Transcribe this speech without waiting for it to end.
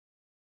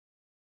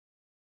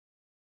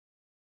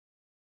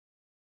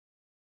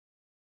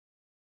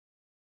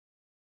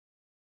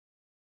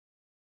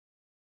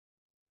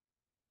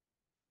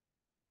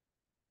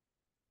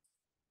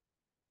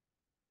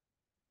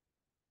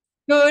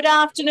Good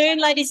afternoon,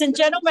 ladies and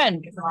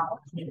gentlemen.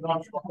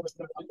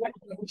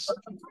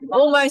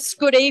 Almost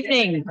good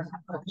evening.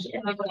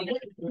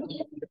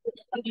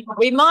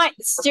 We might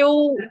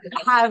still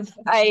have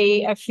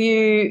a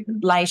few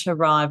late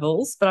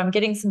arrivals, but I'm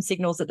getting some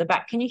signals at the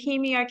back. Can you hear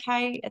me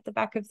okay at the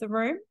back of the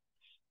room?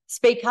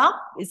 Speak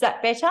up. Is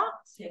that better?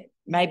 Yeah.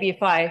 Maybe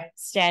if I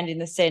stand in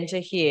the centre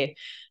here.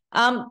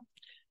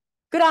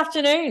 Good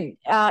afternoon.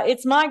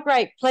 It's my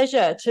great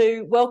pleasure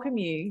to welcome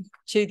you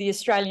to the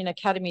Australian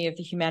Academy of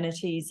the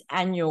Humanities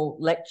annual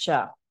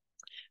lecture.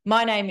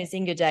 My name is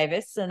Inga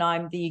Davis and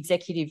I'm the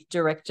Executive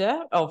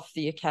Director of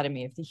the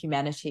Academy of the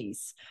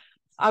Humanities.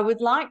 I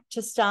would like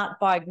to start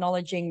by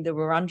acknowledging the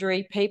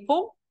Wurundjeri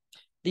people,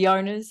 the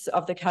owners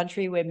of the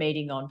country we're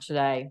meeting on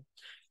today.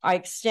 I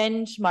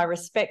extend my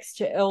respects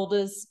to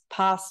elders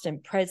past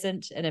and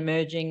present and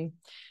emerging,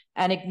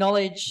 and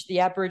acknowledge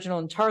the Aboriginal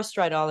and Torres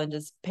Strait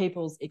Islanders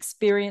people's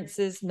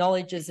experiences,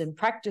 knowledges and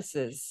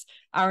practices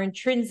are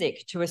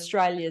intrinsic to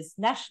Australia's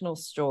national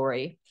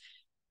story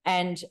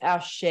and our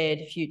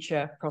shared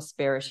future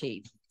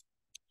prosperity.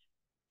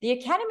 The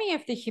Academy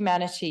of the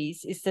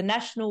Humanities is the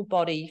national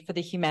body for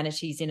the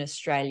humanities in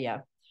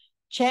Australia,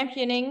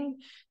 championing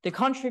the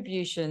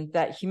contribution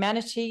that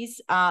humanities,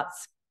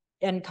 arts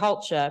and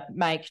culture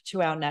make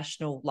to our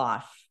national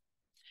life.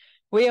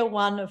 We are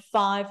one of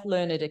 5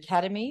 learned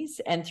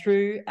academies, and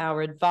through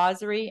our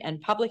advisory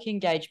and public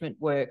engagement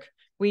work,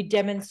 we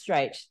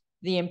demonstrate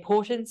the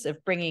importance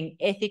of bringing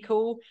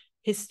ethical,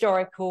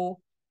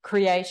 historical,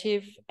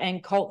 creative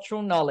and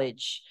cultural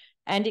knowledge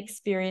and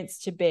experience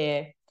to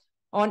bear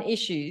on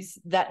issues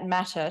that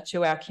matter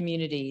to our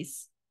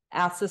communities,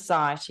 our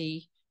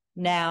society,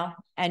 now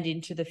and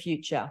into the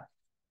future.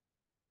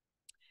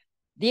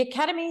 The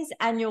Academy's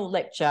annual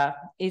lecture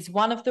is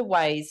one of the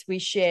ways we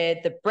share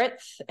the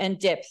breadth and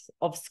depth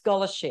of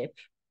scholarship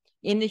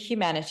in the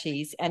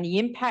humanities and the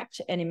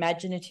impact and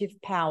imaginative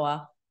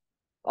power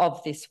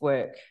of this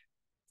work.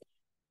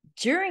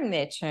 During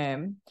their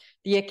term,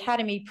 the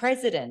Academy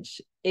President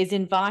is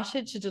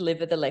invited to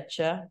deliver the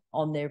lecture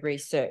on their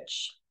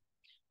research.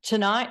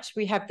 Tonight,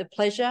 we have the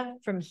pleasure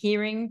from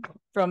hearing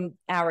from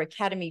our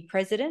Academy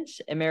President,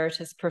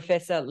 Emeritus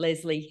Professor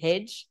Lesley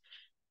Head,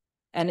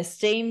 an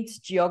esteemed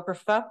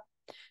geographer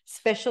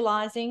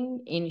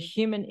specialising in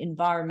human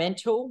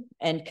environmental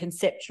and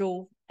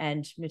conceptual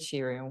and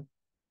material.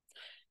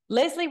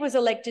 Lesley was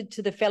elected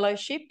to the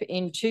fellowship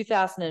in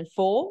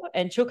 2004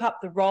 and took up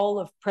the role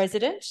of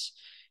president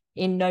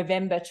in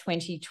November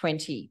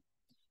 2020.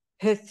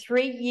 Her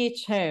 3-year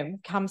term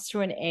comes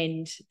to an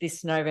end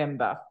this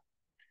November.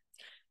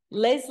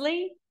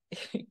 Lesley,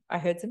 I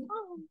heard some.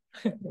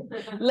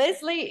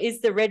 Lesley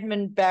is the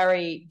Redmond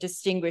Barry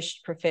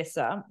Distinguished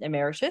Professor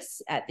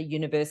Emeritus at the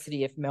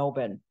University of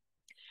Melbourne.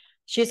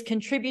 She has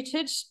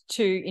contributed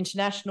to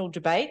international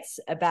debates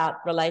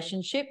about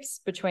relationships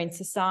between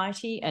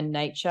society and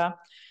nature,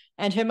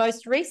 and her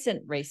most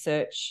recent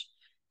research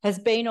has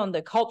been on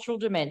the cultural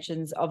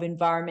dimensions of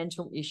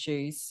environmental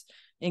issues,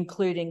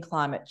 including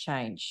climate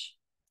change.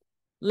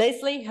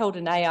 Lesley held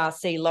an ARC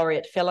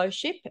Laureate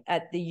Fellowship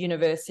at the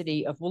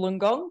University of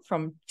Wollongong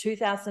from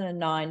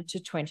 2009 to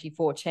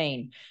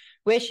 2014,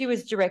 where she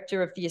was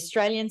Director of the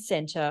Australian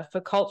Centre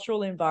for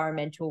Cultural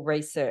Environmental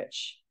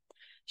Research.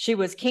 She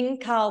was King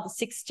Carl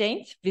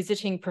XVI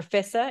Visiting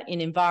Professor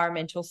in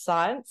Environmental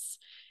Science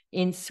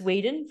in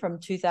Sweden from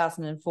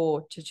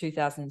 2004 to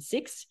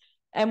 2006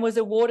 and was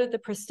awarded the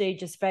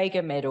prestigious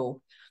Vega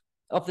Medal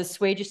of the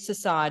Swedish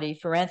Society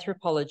for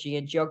Anthropology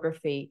and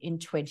Geography in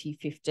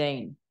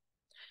 2015.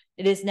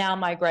 It is now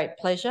my great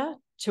pleasure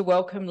to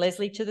welcome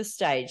Lesley to the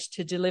stage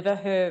to deliver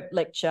her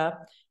lecture,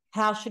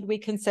 How Should We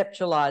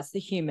Conceptualise the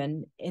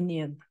Human in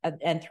the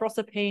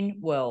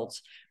Anthropocene World?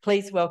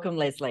 Please welcome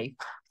Lesley.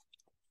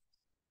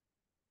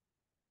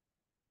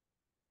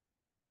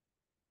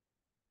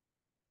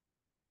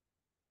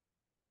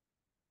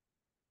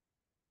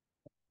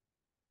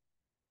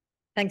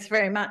 Thanks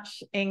very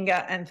much,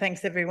 Inga, and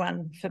thanks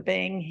everyone for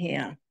being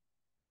here.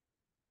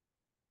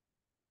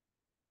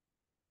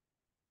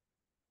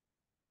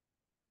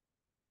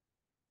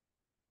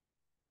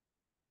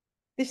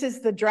 This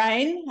is the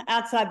drain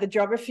outside the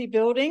Geography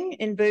building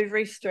in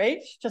Bouverie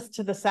Street, just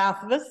to the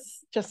south of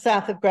us, just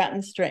south of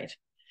Grattan Street.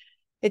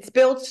 It's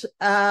built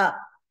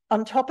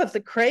on top of the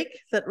creek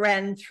that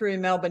ran through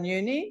Melbourne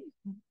Uni,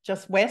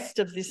 just west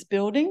of this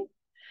building,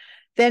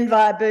 then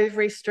via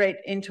Bouverie Street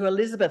into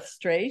Elizabeth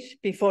Street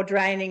before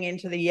draining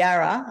into the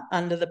Yarra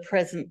under the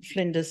present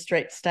Flinders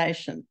Street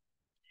station.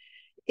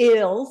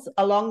 Eels,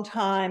 a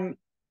long-time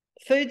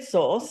food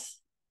source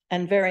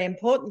and very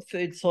important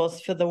food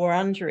source for the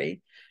Wurundjeri,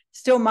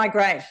 still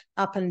migrate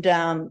up and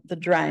down the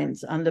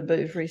drains under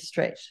Bouverie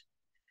Street.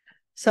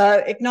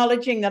 So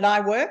acknowledging that I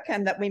work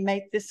and that we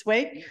meet this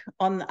week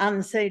on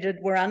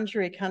unceded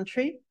Wurundjeri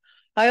country,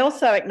 I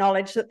also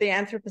acknowledge that the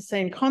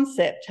Anthropocene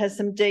concept has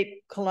some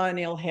deep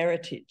colonial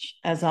heritage,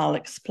 as I'll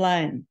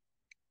explain.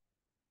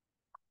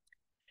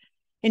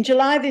 In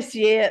July this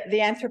year,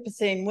 the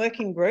Anthropocene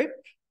Working Group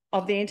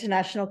of the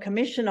International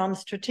Commission on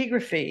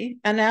Stratigraphy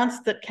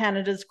announced that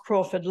Canada's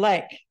Crawford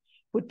Lake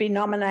would be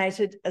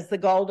nominated as the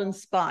golden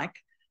spike,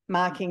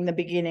 marking the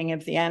beginning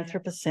of the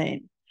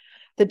Anthropocene,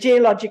 the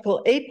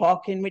geological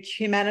epoch in which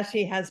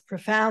humanity has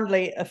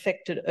profoundly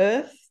affected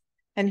Earth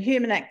and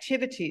human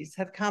activities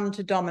have come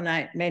to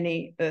dominate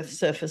many Earth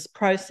surface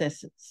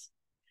processes.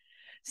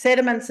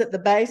 Sediments at the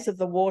base of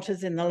the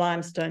waters in the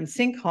limestone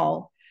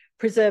sinkhole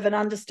preserve an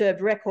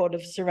undisturbed record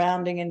of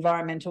surrounding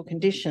environmental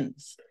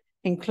conditions,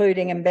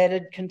 including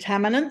embedded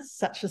contaminants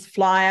such as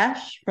fly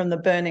ash from the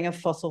burning of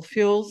fossil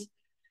fuels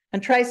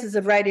and traces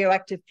of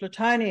radioactive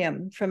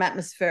plutonium from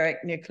atmospheric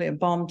nuclear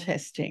bomb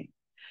testing.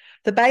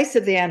 The base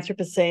of the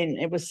Anthropocene,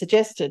 it was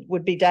suggested,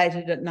 would be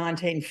dated at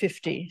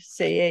 1950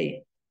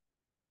 CE.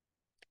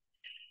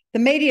 The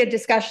media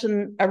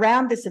discussion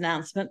around this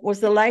announcement was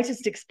the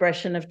latest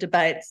expression of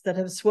debates that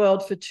have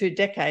swirled for 2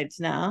 decades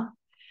now,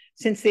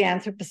 since the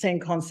Anthropocene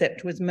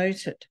concept was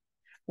mooted.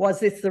 Was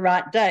this the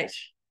right date?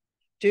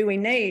 Do we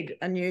need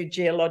a new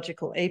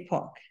geological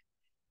epoch?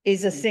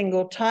 Is a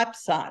single type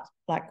site,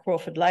 like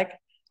Crawford Lake,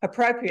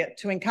 appropriate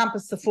to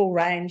encompass the full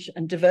range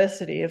and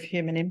diversity of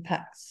human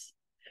impacts?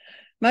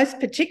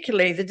 Most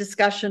particularly, the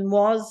discussion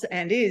was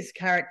and is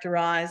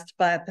characterised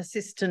by a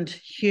persistent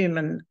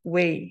human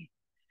we.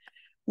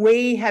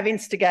 We have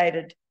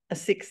instigated a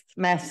 6th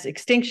mass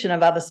extinction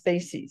of other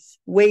species.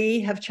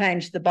 We have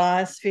changed the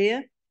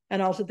biosphere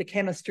and altered the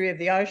chemistry of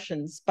the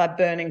oceans by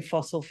burning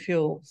fossil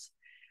fuels.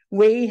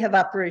 We have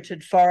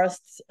uprooted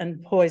forests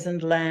and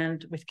poisoned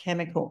land with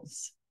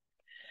chemicals.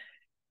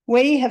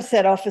 We have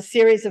set off a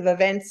series of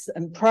events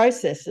and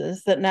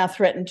processes that now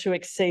threaten to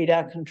exceed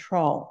our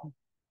control.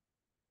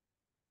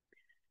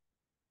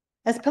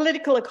 As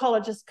political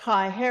ecologist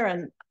Kai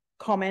Heron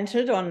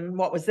commented on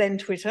what was then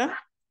Twitter,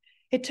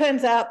 it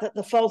turns out that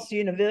the false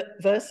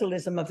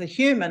universalism of the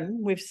human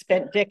we've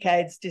spent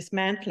decades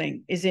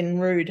dismantling is in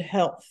rude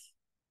health.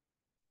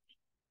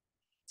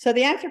 So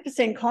the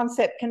Anthropocene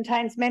concept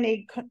contains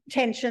many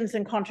tensions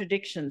and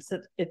contradictions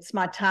that it's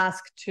my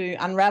task to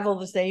unravel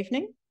this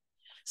evening,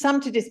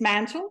 some to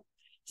dismantle,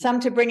 some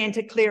to bring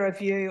into clearer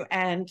view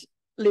and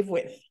live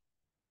with.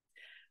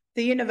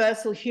 The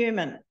universal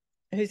human,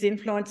 whose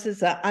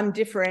influences are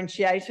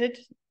undifferentiated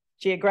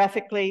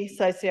geographically,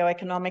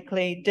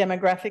 socioeconomically,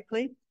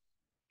 demographically.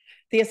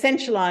 The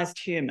essentialised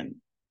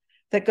human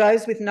that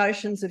goes with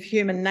notions of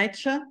human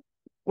nature,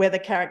 whether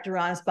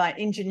characterised by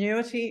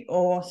ingenuity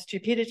or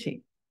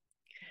stupidity.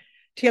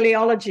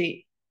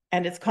 Teleology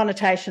and its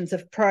connotations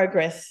of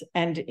progress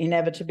and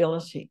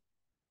inevitability.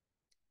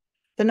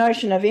 The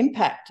notion of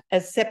impact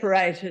as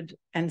separated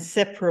and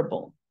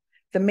separable,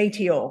 the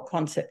meteor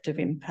concept of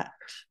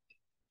impact.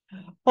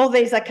 All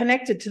these are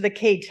connected to the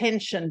key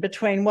tension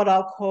between what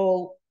I'll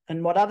call,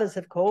 and what others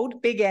have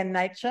called, big N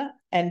nature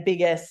and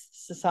big S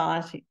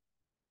society.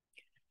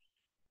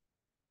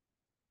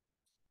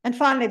 And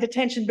finally, the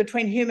tension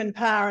between human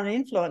power and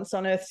influence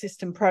on Earth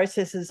system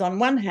processes on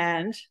one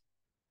hand,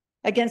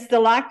 against the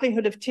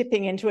likelihood of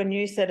tipping into a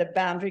new set of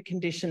boundary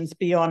conditions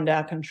beyond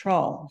our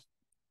control.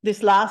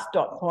 This last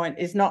dot point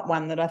is not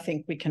one that I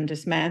think we can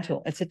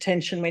dismantle. It's a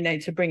tension we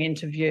need to bring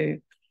into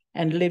view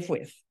and live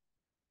with.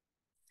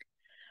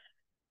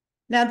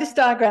 Now, this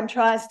diagram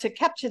tries to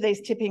capture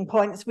these tipping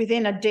points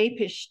within a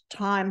deepish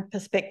time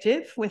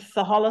perspective, with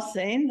the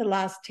Holocene, the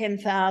last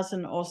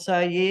 10,000 or so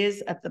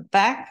years, at the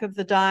back of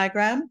the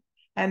diagram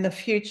and the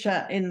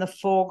future in the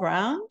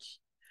foreground,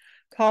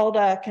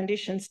 colder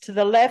conditions to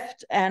the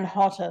left and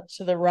hotter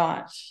to the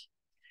right.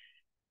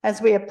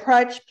 As we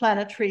approach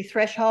planetary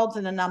thresholds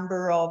in a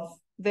number of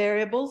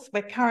variables,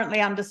 we're currently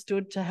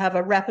understood to have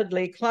a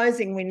rapidly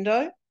closing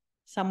window,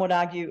 some would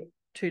argue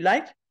too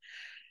late,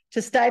 to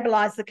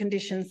stabilise the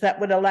conditions that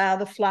would allow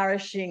the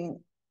flourishing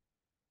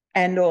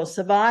and or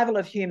survival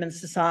of human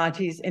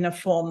societies in a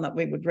form that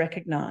we would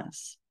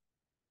recognise.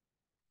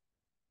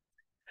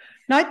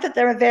 Note that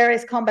there are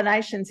various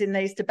combinations in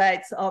these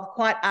debates of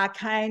quite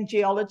arcane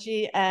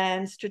geology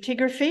and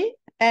stratigraphy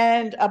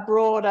and a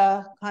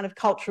broader kind of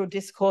cultural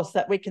discourse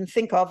that we can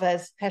think of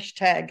as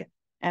hashtag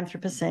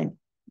Anthropocene.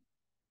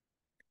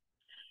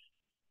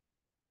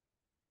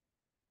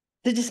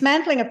 The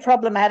dismantling of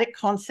problematic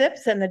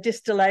concepts and the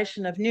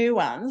distillation of new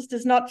ones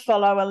does not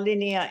follow a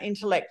linear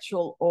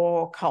intellectual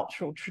or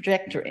cultural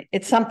trajectory.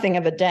 It's something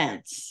of a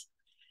dance.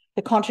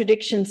 The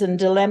contradictions and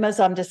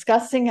dilemmas I'm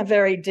discussing are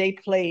very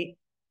deeply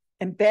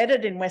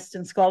embedded in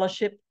Western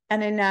scholarship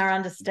and in our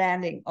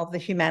understanding of the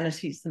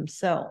humanities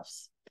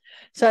themselves.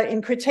 So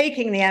in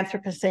critiquing the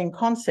Anthropocene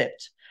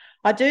concept,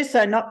 I do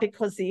so not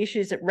because the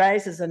issues it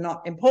raises are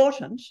not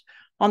important.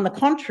 On the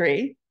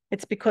contrary,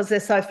 it's because they're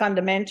so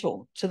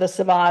fundamental to the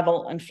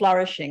survival and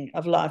flourishing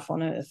of life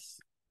on Earth.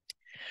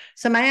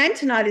 So my aim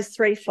tonight is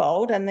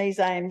threefold, and these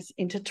aims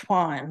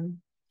intertwine.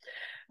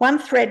 One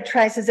thread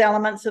traces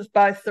elements of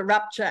both the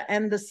rupture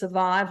and the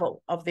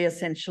survival of the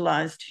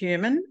essentialised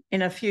human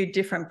in a few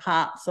different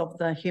parts of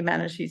the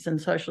humanities and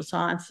social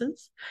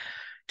sciences.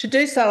 To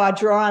do so, I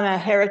draw on a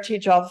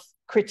heritage of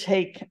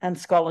critique and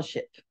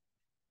scholarship.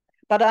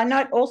 But I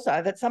note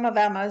also that some of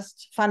our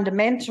most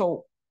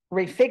fundamental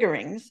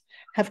refigurings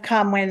have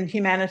come when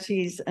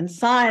humanities and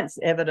science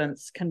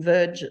evidence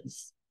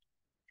converges.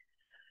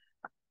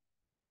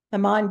 The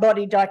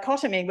mind-body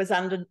dichotomy was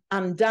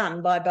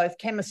undone by both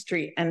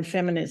chemistry and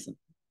feminism.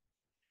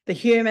 The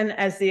human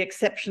as the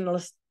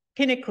exceptionalist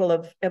pinnacle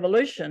of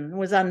evolution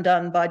was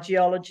undone by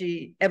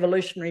geology,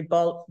 evolutionary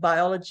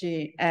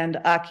biology, and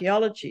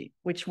archaeology,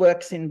 which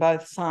works in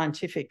both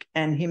scientific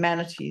and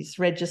humanities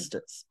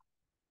registers.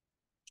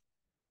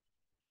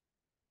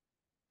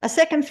 A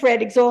second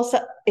thread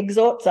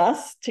exhorts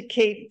us to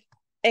keep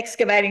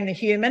excavating the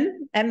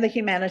human and the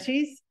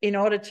humanities in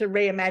order to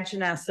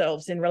reimagine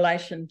ourselves in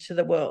relation to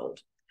the world.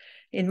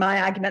 In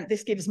my argument,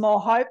 this gives more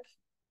hope,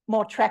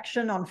 more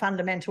traction on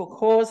fundamental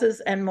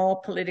causes, and more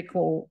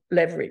political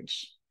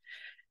leverage.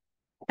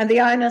 And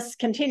the onus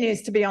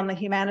continues to be on the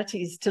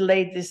humanities to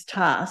lead this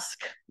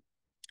task.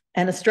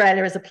 And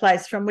Australia is a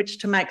place from which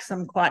to make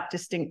some quite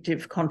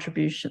distinctive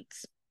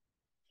contributions.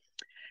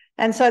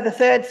 And so the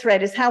third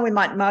thread is how we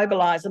might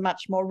mobilise a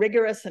much more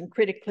rigorous and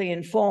critically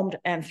informed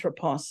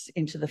anthropos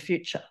into the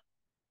future.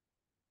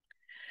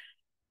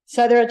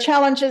 So there are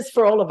challenges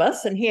for all of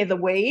us, and here the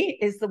we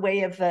is the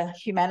we of the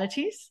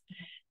humanities,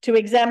 to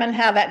examine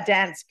how that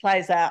dance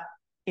plays out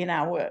in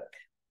our work.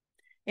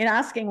 In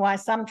asking why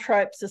some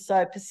tropes are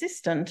so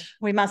persistent,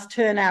 we must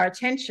turn our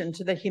attention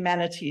to the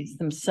humanities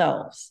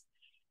themselves,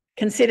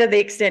 consider the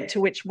extent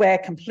to which we're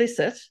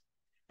complicit,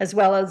 as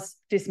well as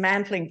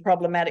dismantling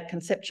problematic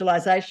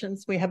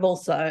conceptualisations. We have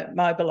also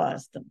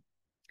mobilised them.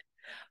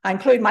 I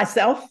include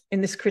myself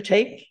in this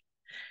critique.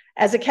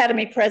 As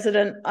Academy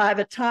President, I've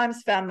at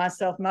times found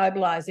myself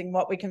mobilising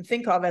what we can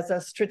think of as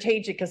a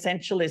strategic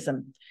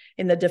essentialism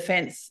in the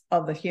defence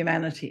of the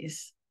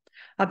humanities.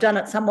 I've done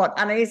it somewhat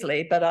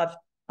uneasily, but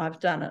I've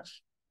done it.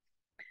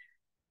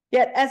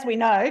 Yet, as we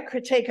know,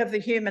 critique of the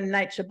human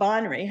nature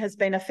binary has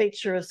been a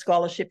feature of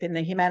scholarship in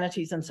the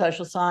humanities and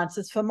social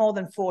sciences for more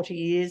than 40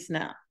 years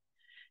now.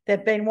 There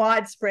have been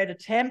widespread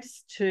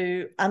attempts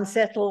to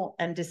unsettle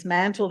and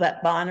dismantle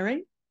that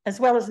binary, as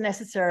well as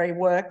necessary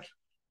work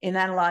in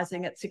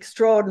analysing its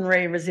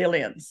extraordinary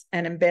resilience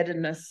and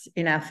embeddedness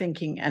in our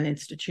thinking and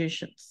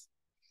institutions.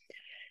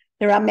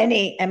 There are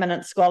many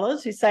eminent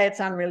scholars who say it's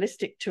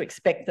unrealistic to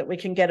expect that we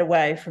can get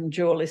away from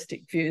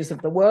dualistic views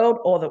of the world,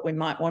 or that we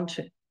might want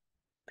to.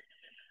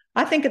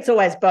 I think it's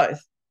always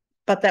both,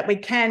 but that we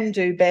can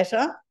do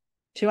better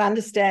to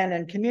understand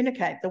and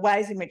communicate the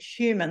ways in which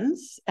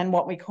humans and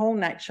what we call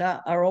nature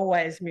are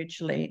always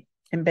mutually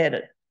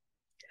embedded.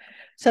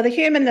 So the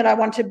human that I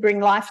want to bring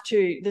life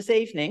to this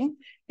evening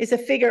is a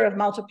figure of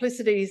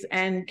multiplicities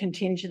and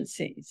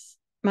contingencies.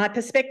 My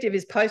perspective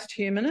is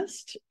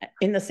post-humanist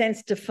in the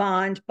sense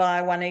defined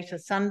by Juanita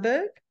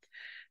Sundberg,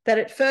 that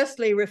it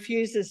firstly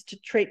refuses to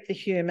treat the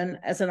human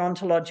as an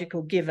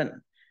ontological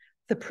given,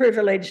 the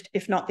privileged,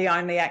 if not the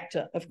only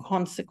actor of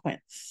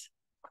consequence.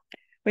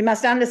 We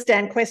must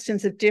understand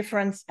questions of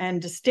difference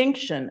and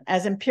distinction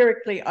as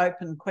empirically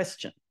open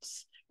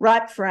questions,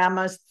 ripe for our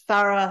most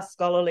thorough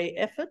scholarly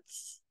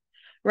efforts,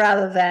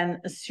 rather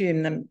than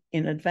assume them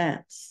in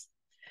advance.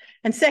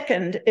 And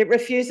second, it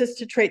refuses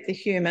to treat the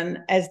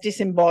human as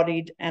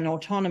disembodied and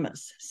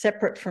autonomous,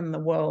 separate from the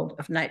world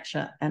of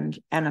nature and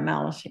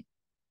animality.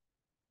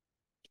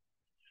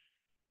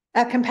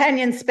 Our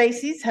companion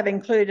species have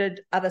included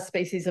other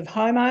species of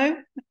Homo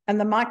and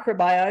the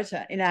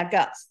microbiota in our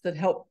guts that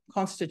help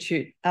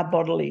constitute our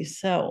bodily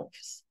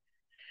selves.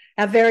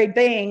 Our very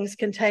beings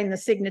contain the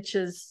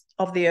signatures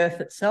of the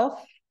earth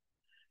itself,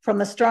 from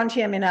the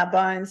strontium in our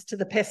bones to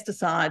the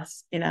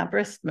pesticides in our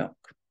breast milk.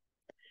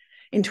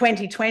 In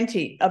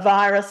 2020, a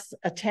virus,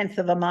 a tenth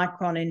of a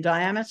micron in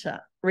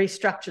diameter,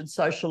 restructured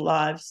social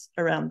lives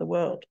around the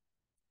world.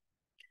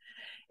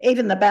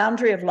 Even the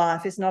boundary of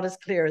life is not as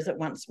clear as it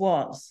once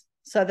was.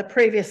 So the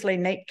previously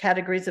neat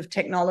categories of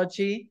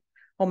technology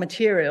or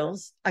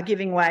materials are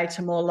giving way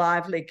to more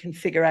lively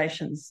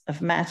configurations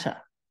of matter.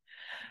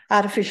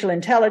 Artificial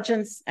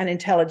intelligence and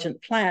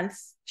intelligent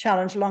plants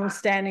challenge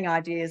long-standing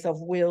ideas of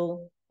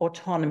will,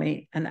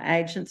 autonomy, and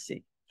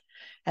agency,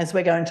 as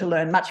we're going to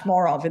learn much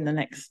more of in the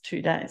next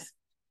 2 days.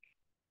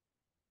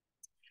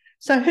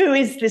 So who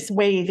is this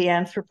we, the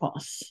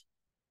anthropos?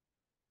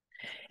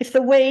 If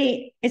the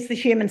we is the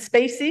human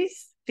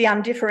species, the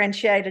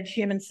undifferentiated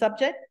human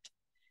subject,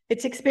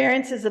 its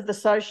experiences of the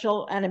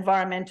social and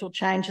environmental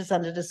changes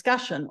under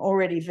discussion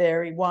already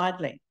vary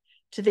widely,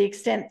 to the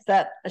extent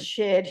that a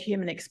shared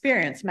human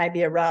experience may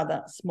be a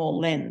rather small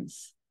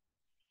lens.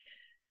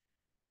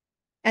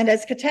 And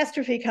as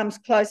catastrophe comes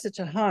closer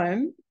to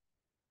home,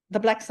 the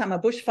Black Summer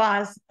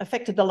bushfires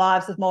affected the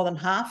lives of more than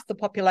half the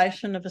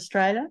population of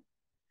Australia.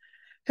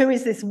 Who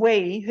is this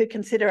we who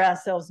consider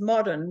ourselves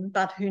modern,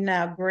 but who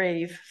now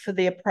grieve for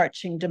the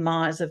approaching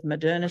demise of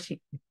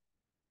modernity?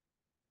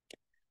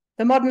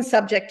 The modern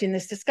subject in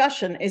this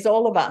discussion is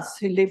all of us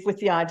who live with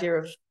the idea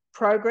of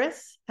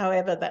progress,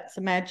 however that's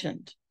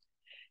imagined.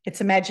 It's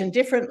imagined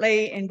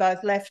differently in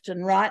both left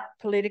and right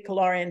political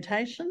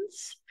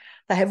orientations.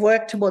 They have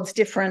worked towards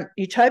different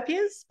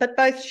utopias, but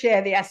both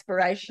share the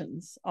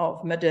aspirations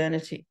of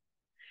modernity.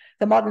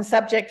 The modern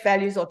subject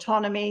values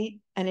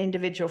autonomy and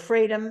individual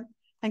freedom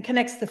and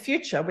connects the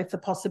future with the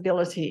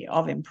possibility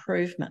of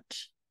improvement.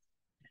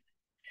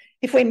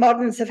 If we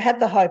moderns have had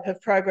the hope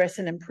of progress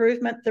and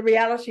improvement, the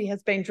reality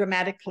has been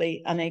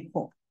dramatically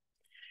unequal.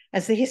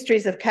 As the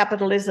histories of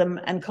capitalism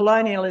and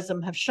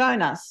colonialism have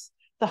shown us,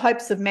 the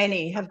hopes of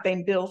many have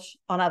been built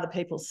on other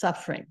people's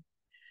suffering.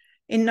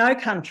 In no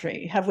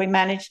country have we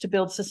managed to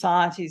build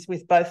societies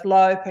with both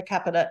low per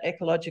capita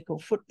ecological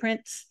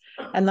footprints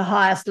and the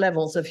highest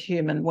levels of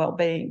human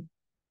well-being.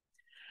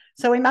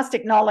 So we must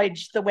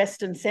acknowledge the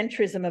Western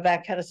centrism of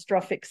our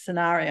catastrophic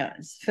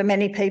scenarios. For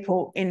many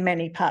people in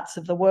many parts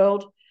of the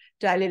world,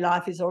 daily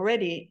life is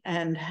already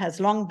and has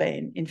long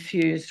been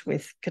infused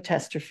with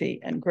catastrophe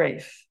and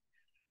grief.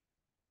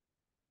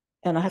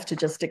 And I have to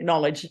just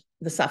acknowledge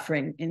the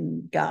suffering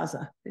in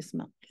Gaza this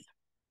month.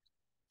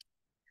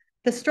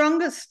 The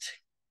strongest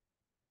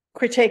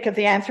critique of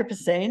the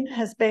Anthropocene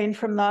has been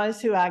from those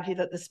who argue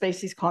that the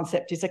species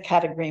concept is a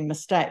category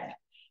mistake.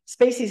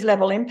 Species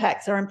level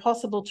impacts are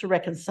impossible to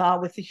reconcile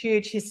with the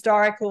huge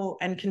historical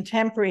and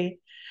contemporary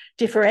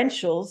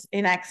differentials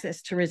in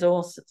access to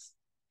resources.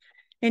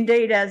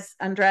 Indeed, as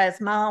Andreas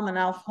Malm and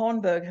Alf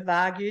Hornberg have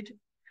argued,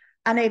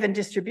 uneven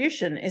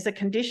distribution is a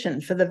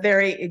condition for the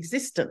very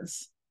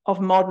existence of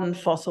modern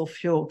fossil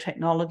fuel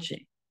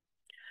technology.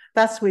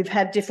 Thus, we've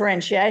had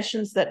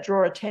differentiations that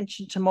draw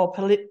attention to more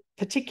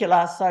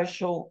particular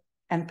social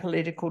and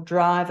political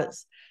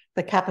drivers,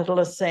 the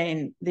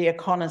capitalocene, the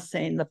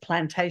econocene, the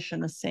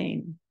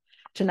plantationocene,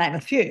 to name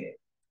a few.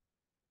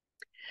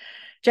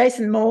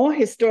 Jason Moore,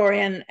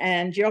 historian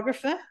and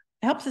geographer,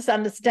 helps us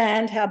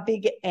understand how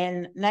big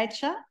N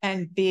nature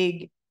and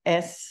big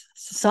S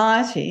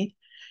society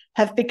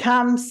have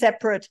become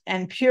separate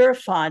and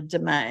purified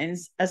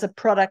domains as a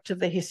product of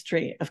the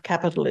history of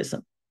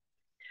capitalism.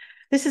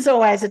 This is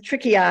always a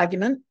tricky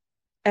argument,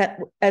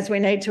 as we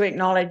need to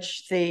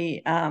acknowledge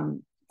the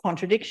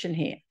contradiction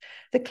here.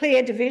 The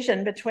clear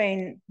division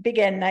between big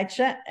N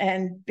nature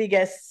and big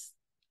S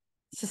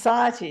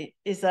society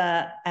is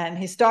an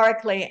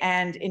historically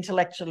and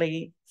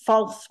intellectually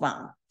false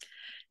one.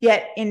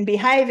 Yet in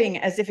behaving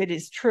as if it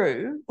is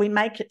true, we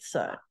make it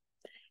so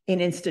in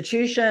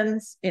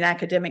institutions, in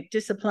academic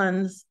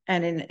disciplines,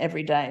 and in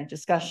everyday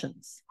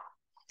discussions.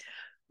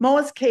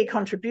 Moore's key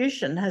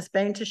contribution has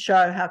been to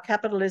show how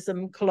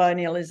capitalism,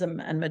 colonialism,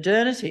 and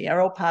modernity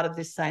are all part of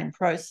this same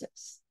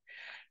process.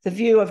 The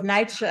view of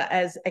nature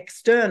as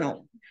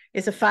external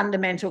is a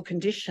fundamental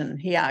condition,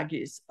 he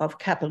argues, of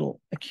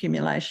capital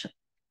accumulation.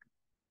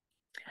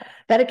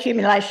 That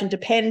accumulation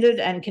depended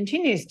and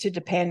continues to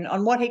depend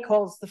on what he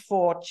calls the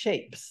four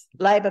cheaps: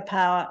 labour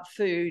power,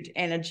 food,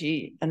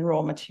 energy, and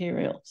raw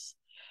materials.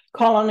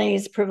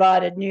 Colonies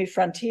provided new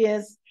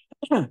frontiers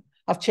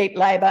of cheap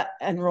labour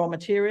and raw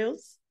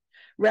materials,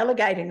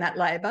 relegating that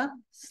labour,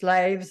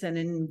 slaves and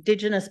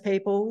indigenous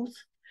peoples,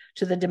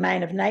 to the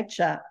domain of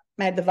nature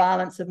made the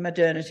violence of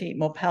modernity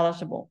more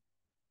palatable.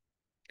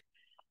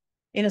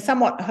 In a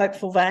somewhat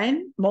hopeful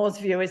vein, Moore's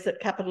view is that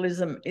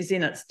capitalism is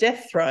in its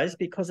death throes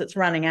because it's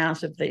running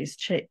out of these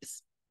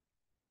cheaps.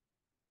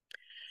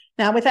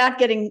 Now, without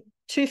getting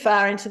too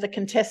far into the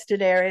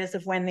contested areas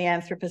of when the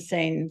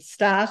Anthropocene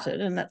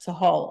started, and that's a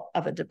whole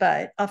other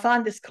debate, I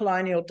find this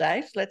colonial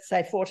date, let's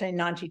say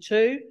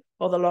 1492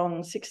 or the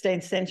long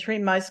 16th century,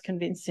 most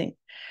convincing.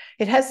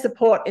 It has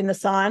support in the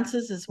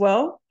sciences as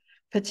well,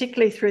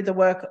 particularly through the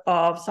work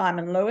of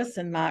Simon Lewis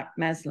and Mark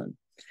Maslin.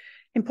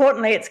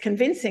 Importantly, it's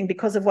convincing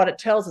because of what it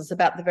tells us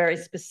about the very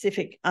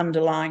specific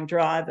underlying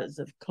drivers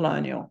of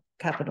colonial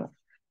capital.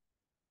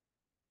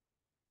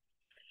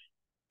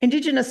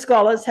 Indigenous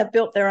scholars have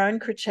built their own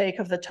critique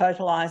of the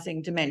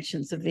totalising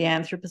dimensions of the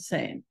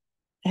Anthropocene.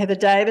 Heather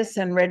Davis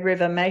and Red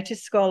River Métis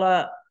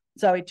scholar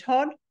Zoe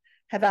Todd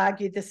have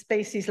argued the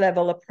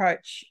species-level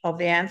approach of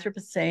the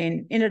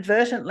Anthropocene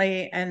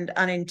inadvertently and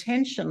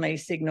unintentionally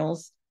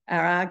signals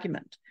our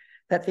argument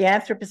that the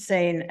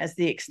Anthropocene, as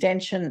the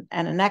extension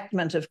and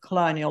enactment of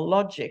colonial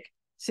logic,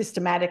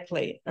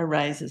 systematically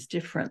erases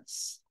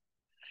difference.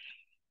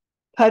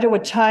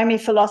 Potawatomi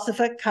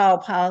philosopher Carl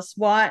Powers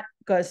White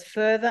goes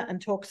further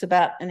and talks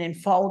about an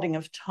enfolding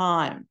of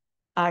time,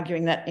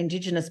 arguing that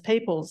Indigenous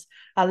peoples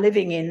are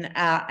living in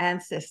our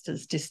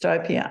ancestors'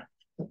 dystopia.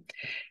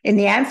 In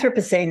the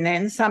Anthropocene,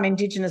 then, some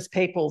Indigenous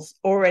peoples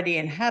already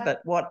inhabit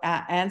what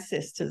our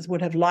ancestors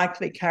would have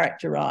likely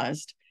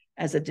characterised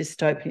as a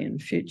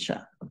dystopian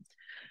future.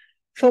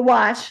 For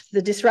White,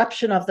 the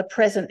disruption of the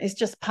present is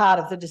just part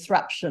of the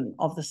disruption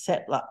of the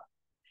settler.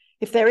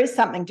 If there is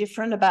something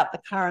different about the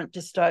current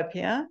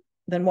dystopia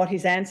than what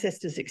his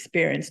ancestors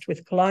experienced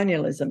with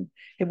colonialism,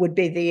 it would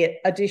be the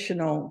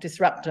additional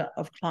disruptor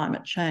of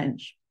climate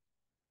change.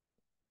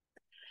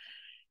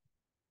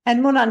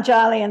 And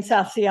Munanjali and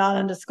South Sea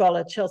Islander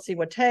scholar Chelsea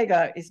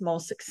Watego is more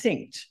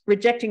succinct,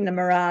 rejecting the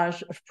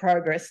mirage of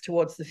progress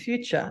towards the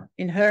future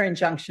in her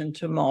injunction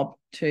to mob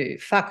to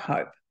fuck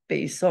hope,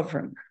 be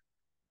sovereign.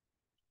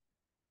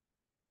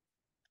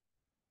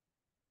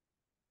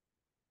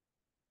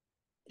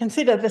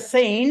 Consider the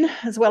scene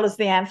as well as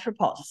the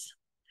anthropos.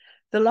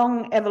 The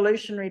long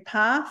evolutionary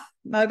path,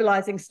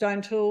 mobilising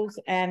stone tools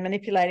and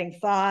manipulating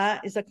fire,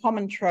 is a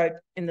common trope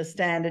in the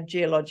standard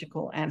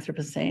geological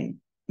Anthropocene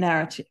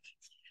narrative.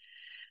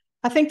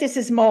 I think this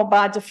is more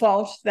by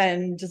default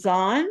than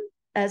design,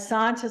 as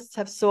scientists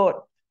have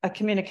sought a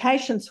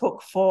communications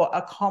hook for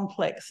a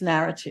complex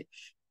narrative.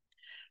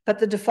 But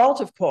the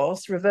default, of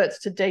course, reverts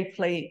to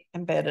deeply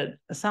embedded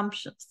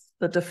assumptions.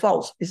 The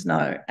default is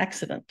no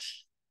accident.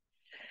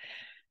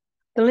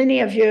 The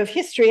linear view of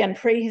history and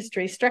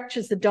prehistory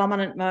structures the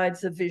dominant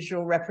modes of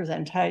visual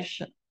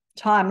representation,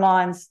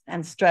 timelines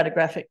and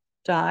stratigraphic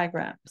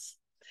diagrams.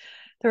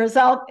 The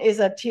result is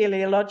a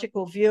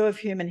teleological view of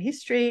human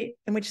history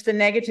in which the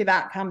negative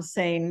outcome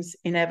seems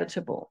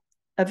inevitable,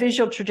 a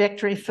visual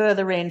trajectory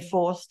further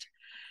reinforced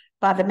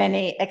by the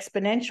many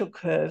exponential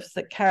curves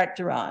that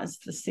characterise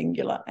the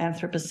singular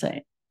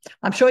Anthropocene.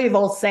 I'm sure you've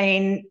all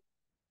seen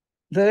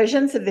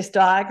versions of this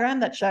diagram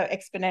that show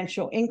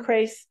exponential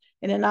increase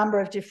in a number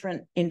of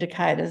different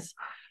indicators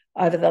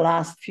over the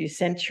last few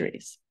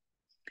centuries.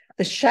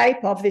 The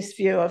shape of this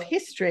view of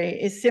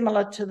history is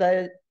similar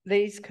to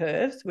these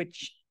curves,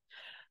 which,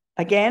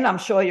 again, I'm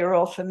sure you're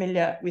all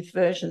familiar with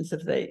versions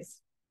of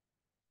these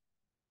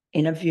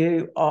in a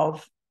view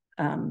of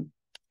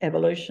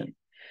evolution.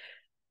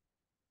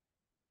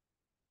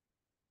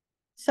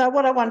 So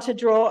what I want to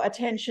draw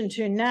attention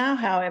to now,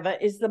 however,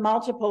 is the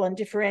multiple and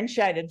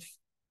differentiated,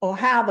 or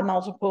how the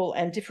multiple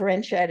and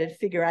differentiated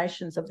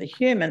figurations of the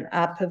human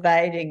are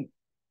pervading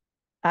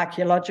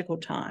archaeological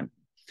time.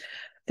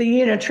 The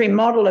unitary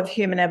model of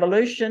human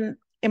evolution,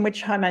 in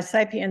which Homo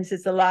sapiens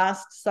is the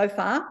last, so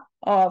far,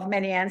 of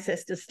many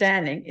ancestors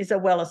standing, is a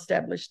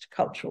well-established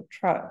cultural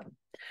trope.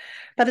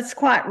 But it's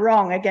quite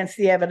wrong against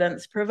the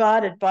evidence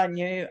provided by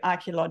new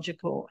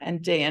archaeological and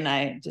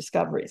DNA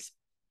discoveries.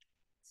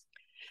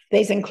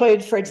 These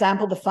include, for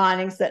example, the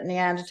findings that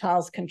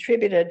Neanderthals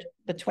contributed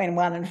between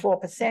 1% and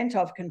 4%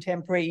 of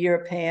contemporary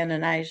European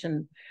and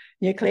Asian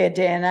nuclear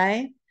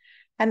DNA,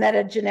 and that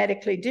a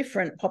genetically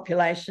different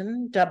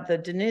population, dubbed the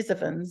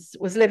Denisovans,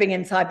 was living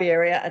in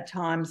Siberia at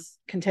times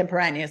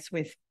contemporaneous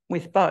with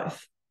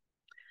both.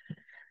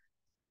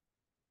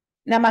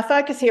 Now, my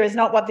focus here is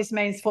not what this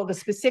means for the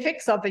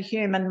specifics of the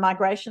human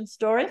migration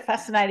story,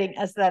 fascinating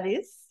as that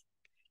is.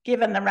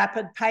 Given the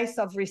rapid pace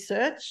of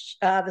research,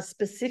 the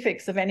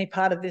specifics of any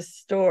part of this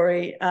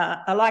story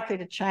are likely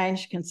to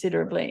change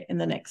considerably in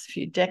the next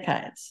few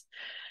decades.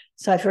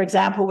 So, for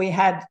example, we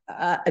had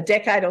a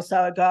decade or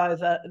so ago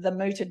the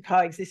mooted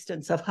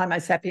coexistence of Homo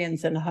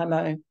sapiens and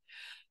Homo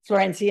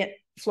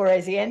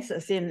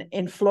floresiensis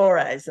in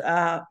Flores,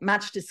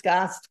 much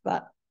discussed,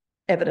 but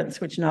evidence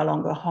which no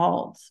longer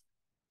holds.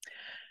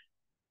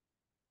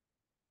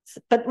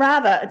 But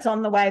rather, it's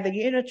on the way the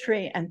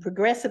unitary and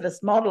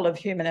progressivist model of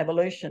human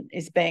evolution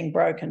is being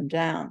broken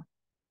down.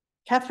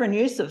 Catherine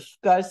Youssef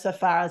goes so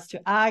far as to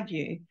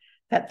argue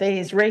that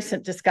these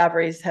recent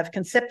discoveries have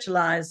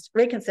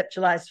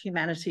reconceptualised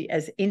humanity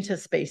as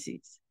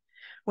interspecies.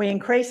 We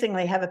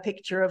increasingly have a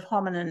picture of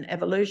hominin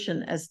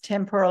evolution as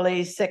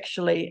temporally,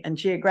 sexually, and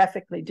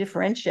geographically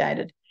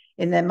differentiated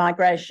in their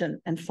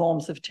migration and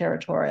forms of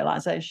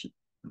territorialisation.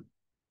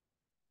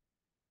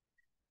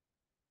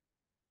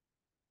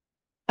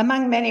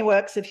 Among many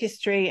works of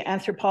history,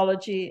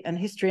 anthropology, and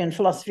history and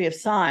philosophy of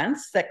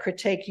science that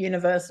critique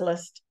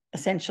universalist,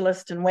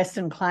 essentialist, and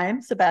Western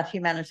claims about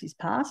humanity's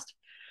past,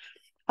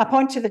 I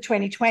point to the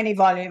 2020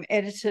 volume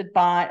edited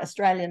by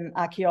Australian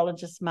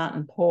archaeologists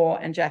Martin Poore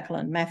and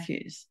Jacqueline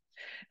Matthews.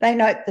 They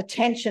note the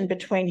tension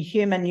between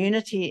human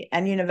unity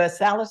and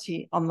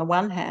universality on the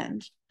one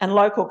hand, and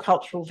local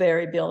cultural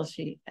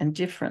variability and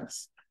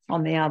difference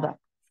on the other.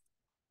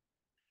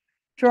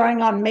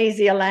 Drawing on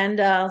Mizia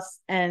Landau's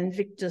and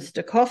Victor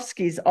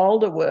Stokowski's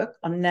older work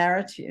on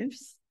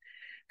narratives,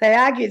 they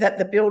argue that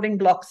the building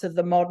blocks of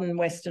the modern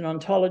Western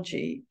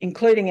ontology,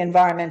 including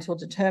environmental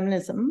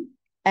determinism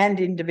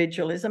and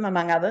individualism,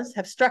 among others,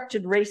 have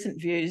structured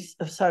recent views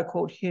of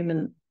so-called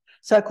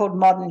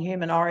modern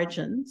human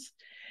origins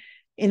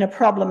in a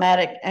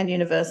problematic and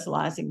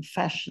universalising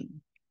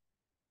fashion.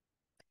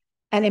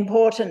 An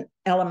important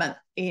element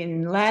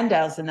in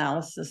Landau's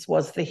analysis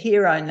was the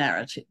hero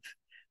narrative,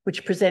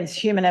 which presents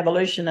human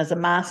evolution as a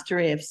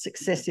mastery of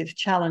successive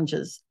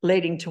challenges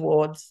leading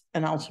towards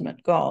an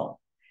ultimate goal.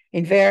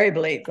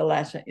 Invariably, the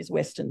latter is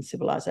Western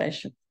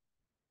civilization.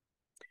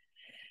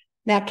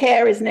 Now,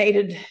 care is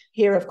needed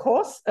here, of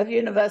course, of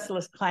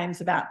universalist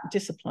claims about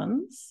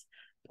disciplines.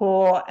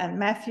 Poore and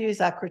Matthews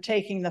are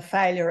critiquing the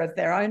failure of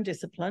their own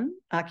discipline,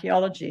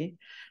 archaeology,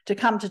 to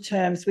come to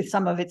terms with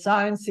some of its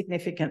own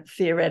significant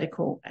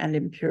theoretical and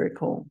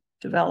empirical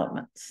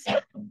developments.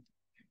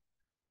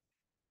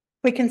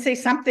 We can see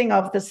something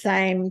of the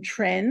same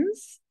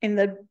trends in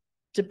the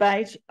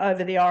debate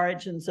over the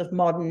origins of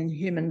modern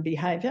human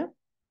behaviour.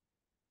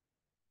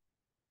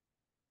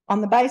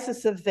 On the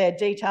basis of their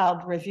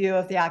detailed review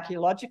of the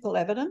archaeological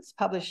evidence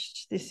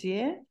published this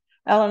year,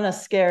 Eleanor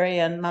Skerry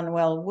and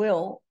Manuel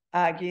Will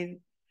argue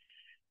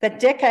that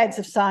decades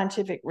of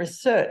scientific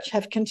research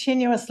have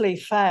continuously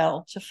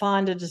failed to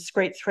find a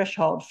discrete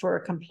threshold for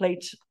a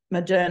complete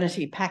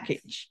modernity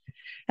package,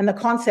 and the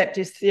concept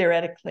is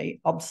theoretically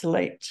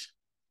obsolete.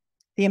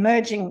 The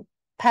emerging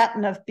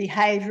pattern of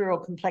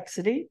behavioural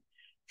complexity,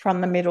 from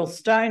the Middle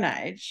Stone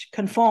Age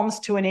conforms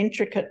to an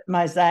intricate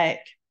mosaic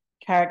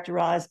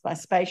characterised by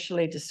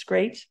spatially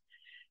discrete,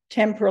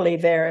 temporally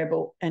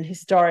variable, and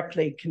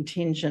historically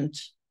contingent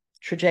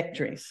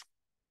trajectories.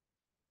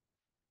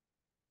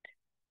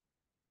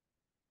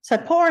 So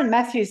Poore and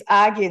Matthews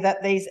argue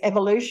that these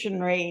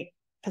evolutionary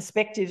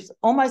perspectives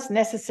almost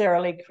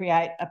necessarily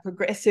create a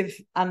progressive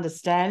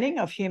understanding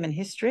of human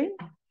history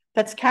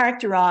that's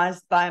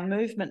characterised by a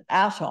movement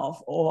out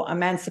of or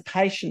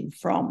emancipation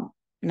from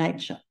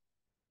nature.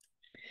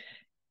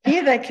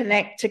 Here they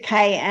connect to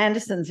Kay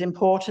Anderson's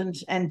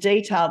important and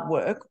detailed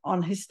work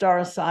on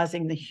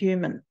historicising the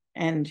human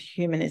and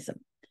humanism.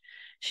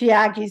 She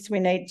argues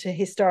we need to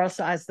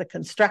historicise the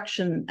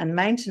construction and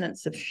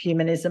maintenance of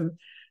humanism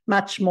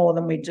much more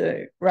than we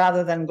do,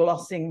 rather than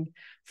glossing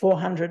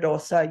 400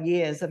 or so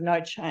years of no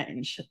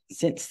change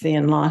since the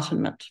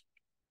Enlightenment.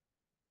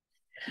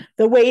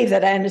 The we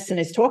that Anderson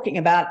is talking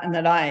about, and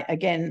that I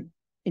again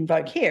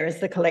invoke here, is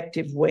the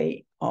collective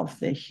we of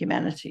the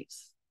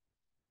humanities.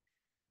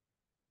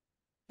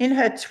 In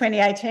her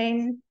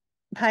 2018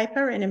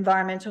 paper in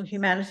Environmental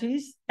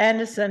Humanities,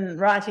 Anderson,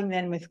 writing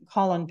then with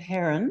Colin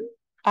Perrin,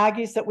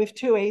 argues that we've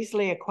too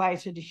easily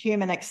equated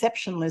human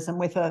exceptionalism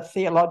with a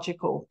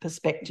theological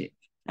perspective,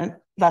 and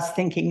thus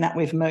thinking that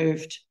we've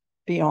moved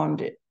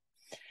beyond it.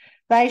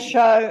 They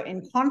show,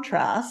 in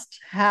contrast,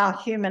 how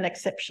human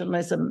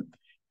exceptionalism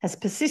has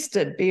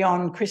persisted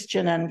beyond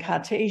Christian and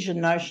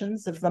Cartesian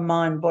notions of the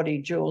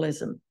mind-body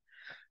dualism,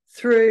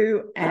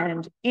 through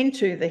and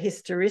into the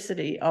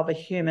historicity of a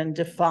human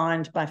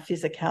defined by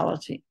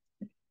physicality,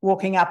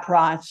 walking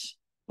upright,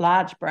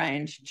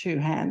 large-brained,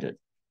 two-handed,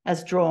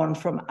 as drawn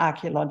from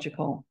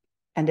archaeological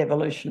and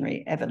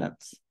evolutionary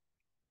evidence.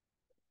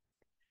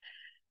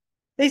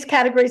 These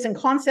categories and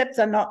concepts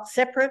are not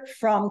separate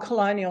from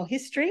colonial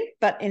history,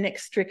 but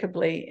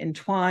inextricably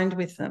entwined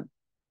with them.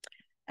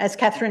 As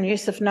Catherine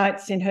Youssef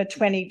notes in her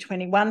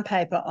 2021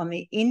 paper on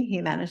the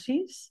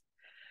Inhumanities,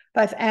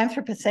 both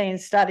Anthropocene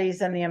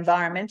studies and the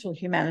environmental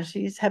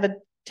humanities have a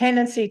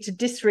tendency to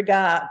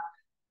disregard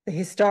the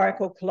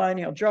historical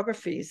colonial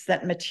geographies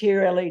that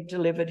materially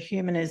delivered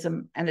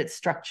humanism and its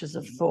structures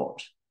of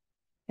thought.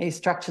 These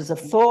structures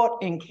of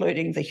thought,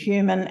 including the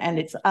human and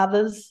its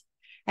others,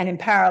 and in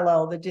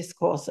parallel, the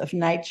discourse of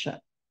nature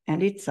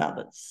and its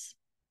others.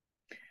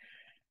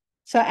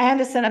 So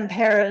Anderson and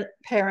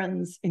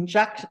Perrin's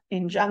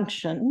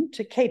injunction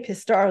to keep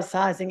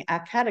historicising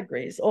our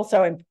categories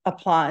also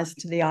applies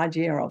to the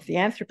idea of the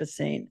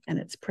Anthropocene and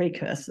its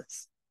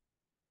precursors.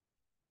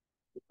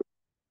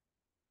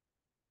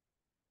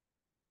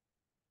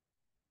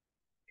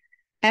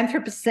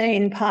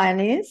 Anthropocene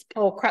pioneers,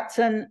 Paul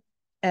Crutzen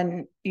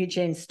and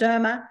Eugene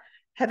Sturmer,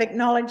 have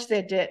acknowledged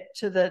their debt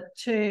to the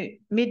two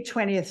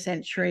mid-20th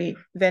century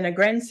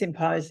Wenner-Gren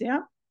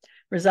symposia,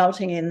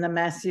 resulting in the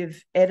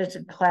massive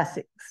edited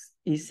classics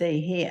you see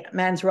here,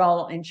 Man's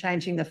Role in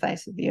Changing the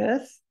Face of the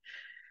Earth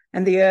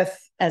and the Earth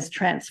as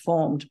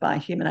Transformed by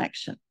Human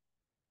Action,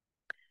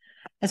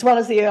 as well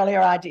as the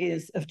earlier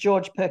ideas of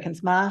George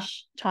Perkins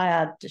Marsh,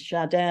 Teilhard de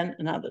Chardin,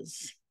 and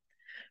others.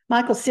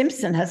 Michael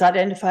Simpson has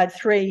identified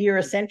 3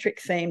 Eurocentric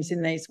themes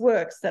in these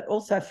works that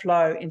also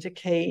flow into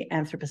key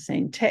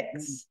Anthropocene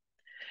texts.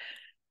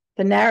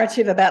 The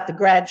narrative about the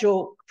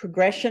gradual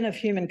progression of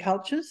human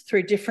cultures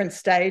through different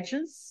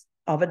stages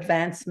of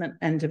advancement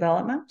and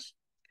development.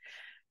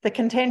 The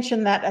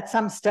contention that at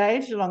some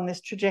stage along this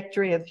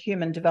trajectory of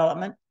human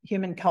development,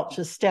 human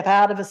cultures step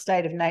out of a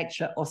state of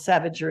nature or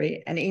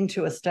savagery and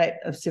into a state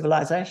of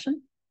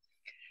civilization.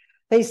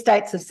 These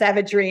states of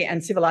savagery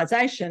and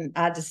civilization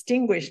are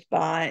distinguished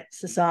by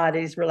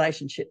society's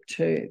relationship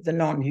to the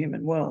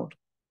non-human world.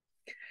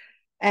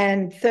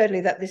 And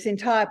thirdly, that this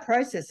entire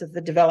process of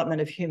the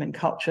development of human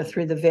culture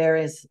through the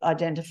various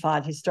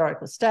identified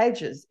historical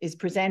stages is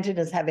presented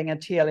as having a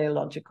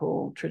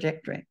teleological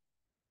trajectory.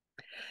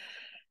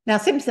 Now,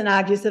 Simpson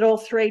argues that all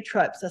 3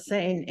 tropes are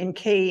seen in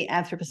key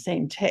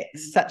Anthropocene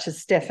texts, such as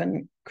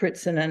Stephen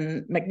Crutzen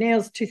and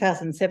McNeil's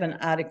 2007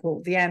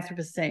 article, The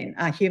Anthropocene,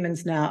 Are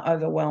Humans Now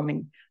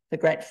Overwhelming the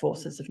Great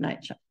Forces of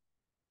Nature?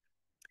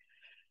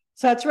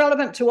 So it's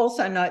relevant to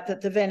also note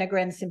that the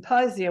Wenner-Gren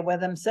symposia were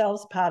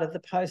themselves part of the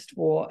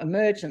post-war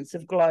emergence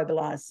of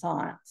globalised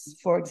science,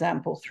 for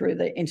example, through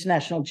the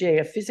International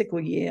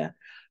Geophysical Year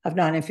of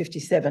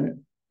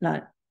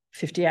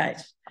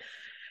 1957-58.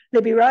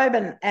 Libby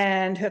Robin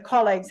and her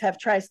colleagues have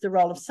traced the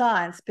role of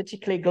science,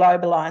 particularly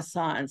globalised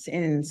science,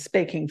 in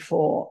speaking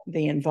for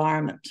the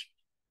environment.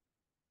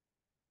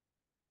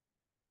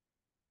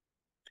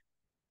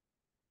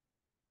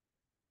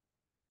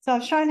 So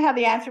I've shown how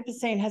the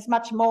Anthropocene has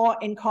much more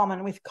in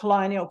common with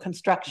colonial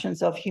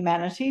constructions of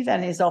humanity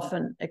than is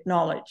often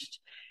acknowledged.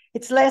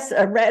 It's less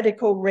a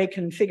radical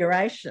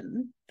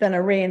reconfiguration than a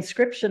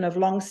reinscription of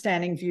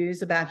long-standing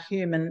views about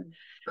human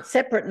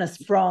separateness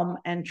from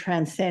and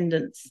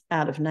transcendence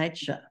out of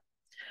nature.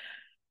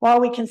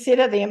 While we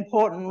consider the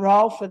important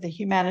role for the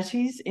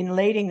humanities in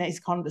leading these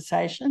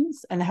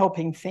conversations and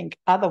helping think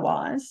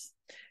otherwise,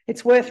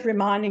 it's worth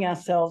reminding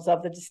ourselves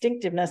of the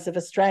distinctiveness of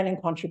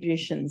Australian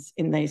contributions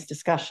in these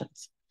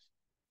discussions.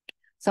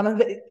 Some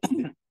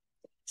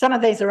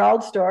of these are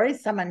old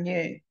stories, some are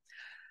new.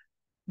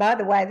 By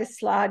the way, this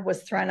slide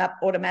was thrown up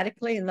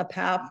automatically in the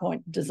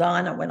PowerPoint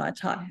designer when I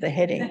typed the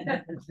heading.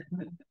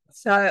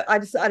 So I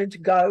decided to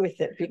go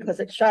with it because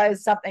it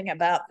shows something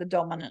about the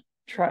dominant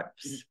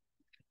tropes.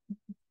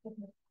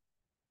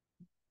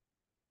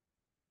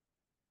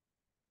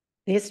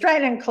 The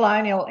Australian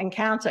colonial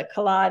encounter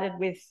collided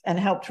with and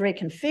helped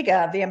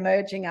reconfigure the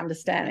emerging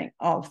understanding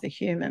of the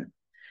human.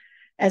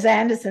 As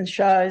Anderson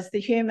shows, the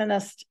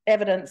humanist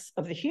evidence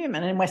of the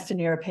human in Western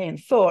European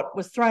thought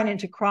was thrown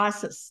into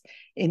crisis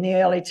in the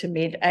early to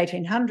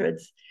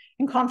mid-1800s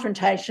in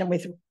confrontation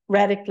with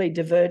radically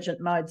divergent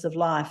modes of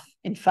life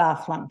in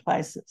far-flung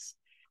places.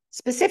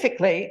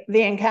 Specifically,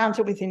 the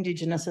encounter with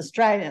Indigenous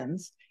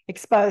Australians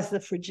exposed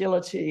the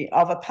fragility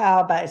of a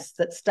power base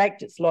that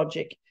staked its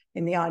logic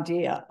in the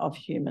idea of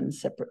human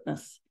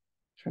separateness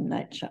from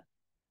nature.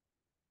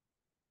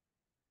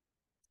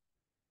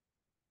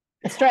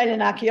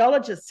 Australian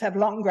archaeologists have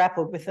long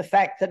grappled with the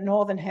fact that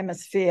Northern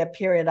Hemisphere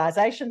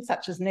periodisation,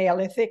 such as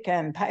Neolithic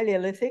and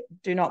Paleolithic,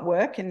 do not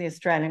work in the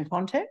Australian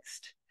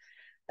context.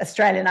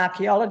 Australian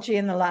archaeology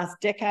in the last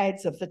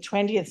decades of the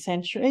 20th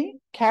century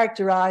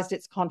characterised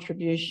its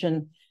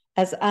contribution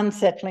as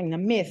unsettling the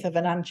myth of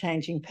an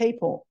unchanging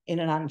people in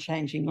an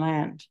unchanging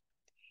land.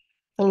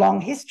 The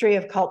long history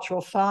of cultural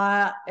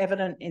fire,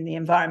 evident in the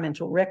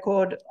environmental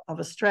record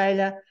of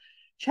Australia,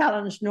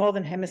 challenged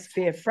Northern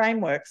Hemisphere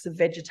frameworks of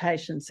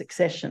vegetation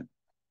succession,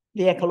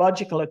 the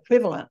ecological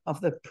equivalent of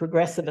the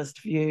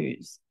progressivist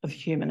views of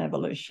human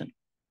evolution.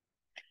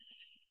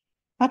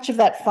 Much of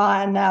that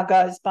fire now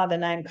goes by the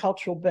name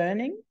cultural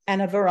burning, and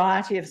a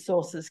variety of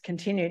sources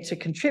continue to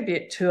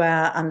contribute to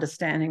our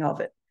understanding of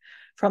it,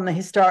 from the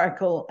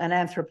historical and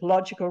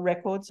anthropological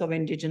records of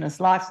Indigenous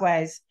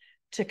lifeways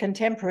to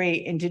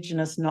contemporary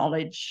Indigenous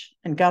knowledge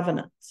and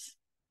governance.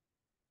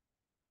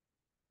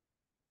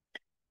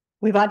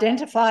 We've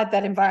identified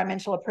that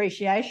environmental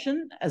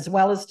appreciation, as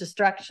well as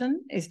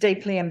destruction, is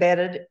deeply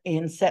embedded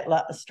in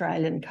settler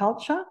Australian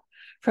culture,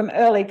 from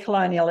early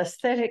colonial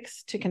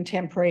aesthetics to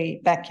contemporary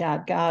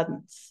backyard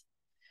gardens.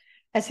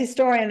 As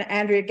historian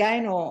Andrea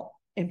Gaynor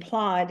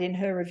implied in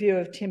her review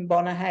of Tim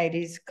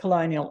Bonahady's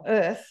Colonial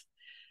Earth,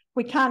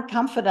 we can't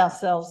comfort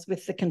ourselves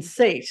with the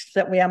conceit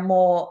that we are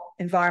more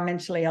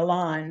environmentally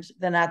aligned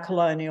than our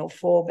colonial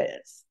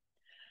forebears.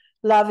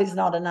 Love is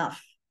not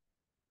enough.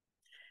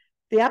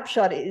 The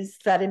upshot is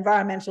that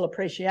environmental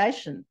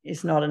appreciation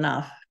is not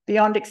enough.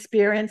 Beyond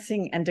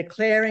experiencing and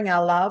declaring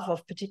our love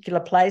of particular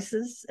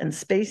places and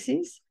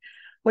species,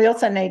 we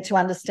also need to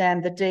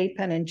understand the deep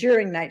and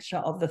enduring nature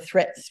of the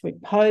threats we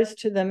pose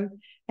to them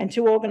and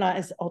to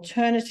organise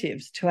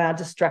alternatives to our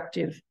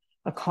destructive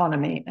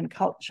economy and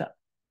culture.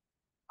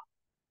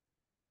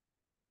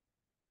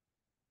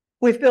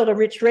 We've built a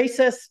rich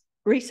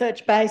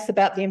research base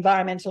about the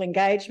environmental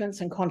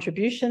engagements and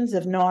contributions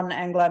of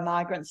non-Anglo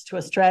migrants to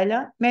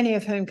Australia, many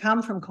of whom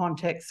come from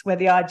contexts where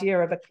the idea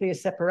of a clear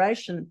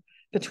separation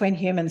between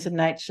humans and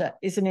nature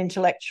is an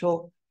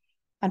intellectual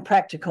and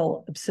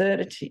practical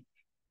absurdity.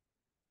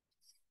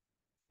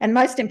 And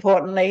most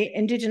importantly,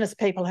 Indigenous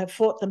people have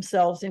fought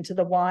themselves into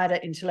the wider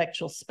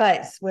intellectual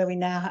space where we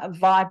now have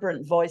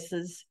vibrant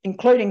voices,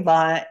 including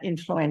via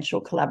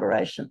influential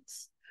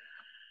collaborations.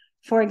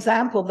 For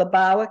example, the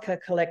Bawaka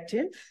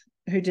Collective,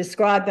 who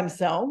describe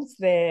themselves,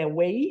 their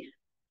we,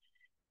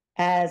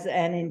 as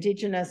an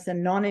Indigenous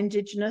and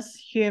non-Indigenous,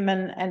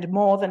 human and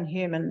more than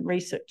human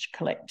research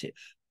collective.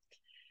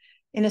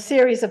 In a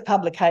series of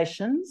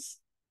publications,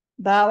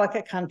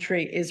 Bawaka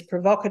Country is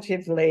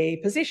provocatively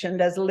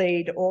positioned as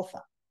lead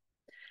author,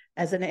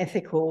 as an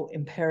ethical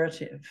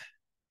imperative.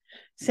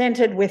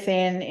 Centred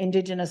within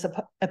Indigenous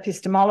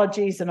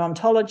epistemologies and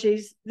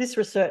ontologies, this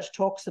research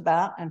talks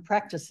about and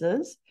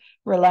practices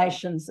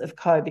relations of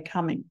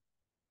co-becoming.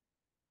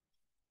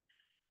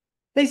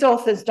 These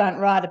authors don't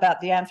write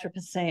about the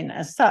Anthropocene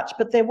as such,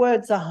 but their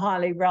words are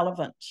highly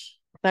relevant.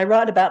 They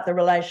write about the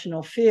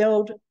relational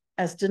field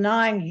as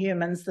denying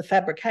humans the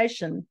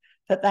fabrication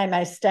that they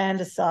may stand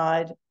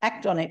aside,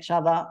 act on each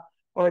other,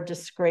 or a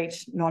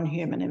discrete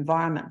non-human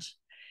environment.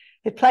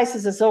 It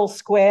places us all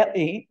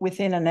squarely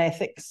within an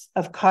ethics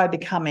of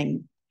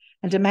co-becoming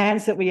and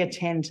demands that we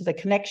attend to the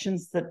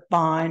connections that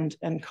bind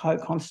and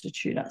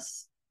co-constitute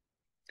us.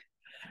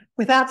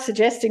 Without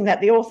suggesting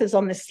that the authors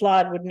on this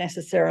slide would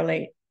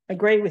necessarily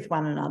agree with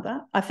one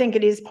another, I think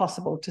it is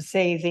possible to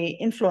see the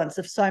influence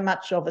of so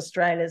much of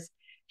Australia's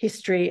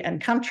history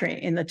and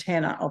country in the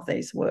tenor of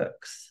these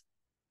works.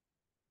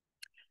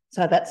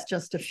 So that's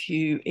just a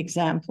few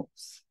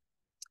examples.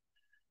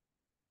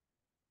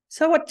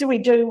 So what do we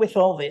do with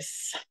all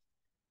this?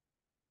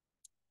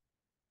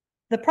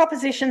 The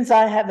propositions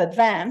I have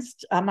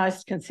advanced are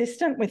most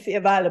consistent with the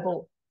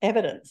available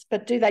evidence,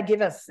 but do they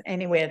give us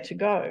anywhere to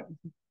go?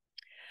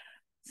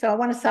 So I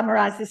want to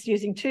summarise this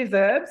using two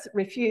verbs,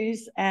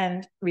 refuse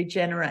and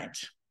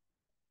regenerate.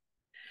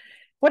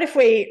 What if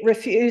we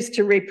refuse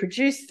to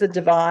reproduce the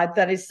divide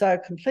that is so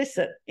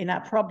complicit in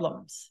our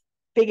problems?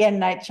 Big N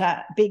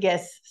nature, big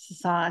S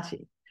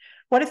society.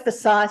 What if the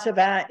site of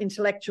our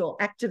intellectual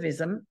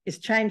activism is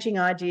changing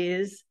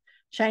ideas,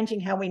 changing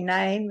how we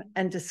name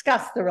and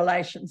discuss the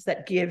relations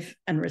that give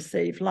and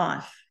receive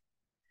life?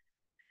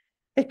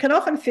 It can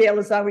often feel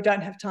as though we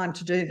don't have time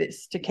to do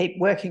this, to keep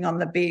working on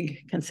the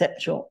big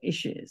conceptual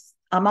issues.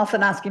 I'm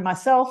often asking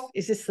myself,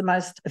 is this the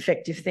most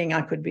effective thing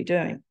I could be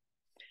doing?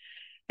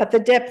 But the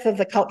depth of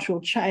the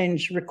cultural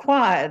change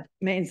required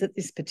means that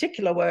this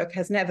particular work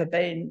has never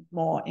been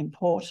more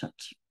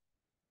important.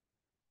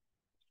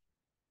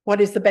 What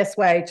is the best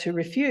way to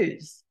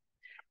refuse?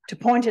 To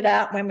point it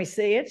out when we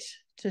see it,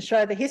 to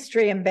show the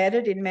history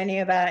embedded in many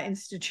of our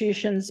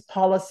institutions,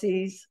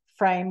 policies,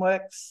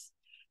 frameworks,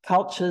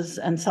 cultures,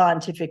 and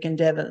scientific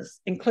endeavours,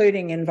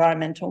 including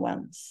environmental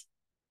ones.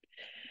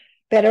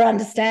 Better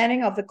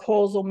understanding of the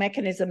causal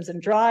mechanisms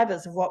and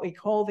drivers of what we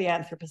call the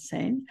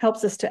Anthropocene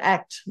helps us to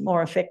act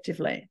more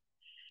effectively.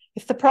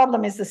 If the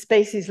problem is the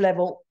species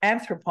level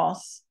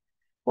anthropos,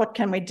 what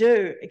can we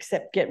do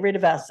except get rid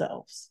of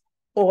ourselves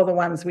or the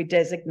ones we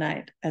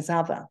designate as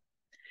other?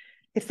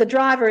 If the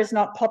driver is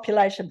not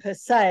population per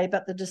se,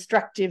 but the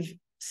destructive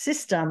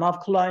system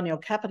of colonial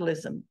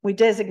capitalism, we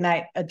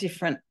designate a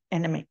different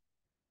enemy.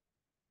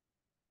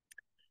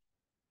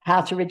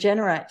 How to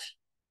regenerate?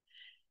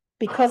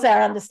 Because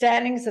our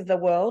understandings of the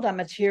world are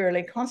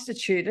materially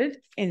constituted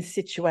in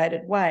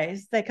situated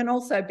ways, they can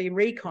also be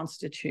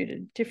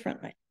reconstituted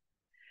differently.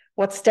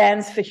 What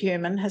stands for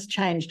human has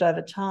changed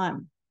over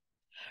time.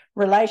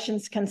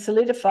 Relations can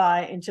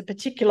solidify into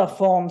particular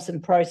forms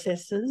and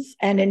processes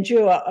and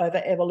endure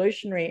over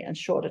evolutionary and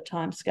shorter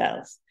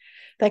timescales.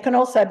 They can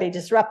also be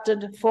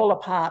disrupted, fall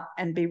apart,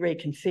 and be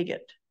reconfigured.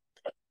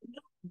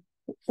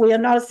 We are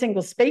not a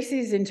single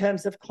species in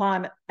terms of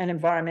climate and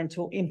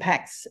environmental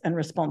impacts and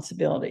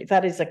responsibility.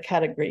 That is a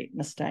category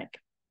mistake.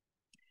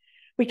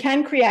 We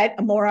can create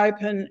a more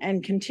open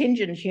and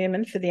contingent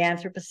human for the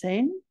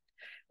Anthropocene,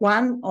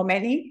 one or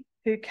many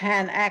who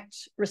can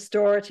act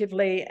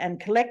restoratively and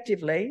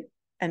collectively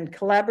and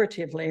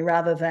collaboratively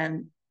rather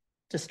than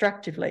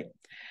destructively.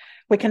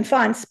 We can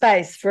find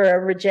space for a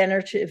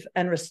regenerative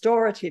and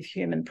restorative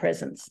human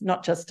presence,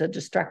 not just a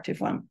destructive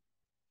one.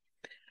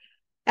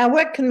 Our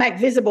work can make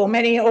visible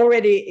many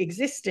already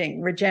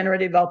existing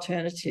regenerative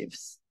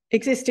alternatives,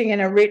 existing in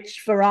a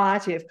rich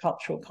variety of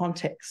cultural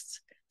contexts.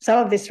 Some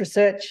of this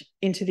research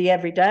into the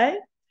everyday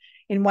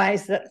in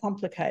ways that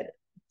complicate it.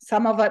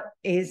 Some of it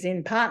is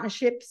in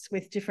partnerships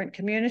with different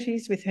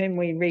communities with whom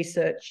we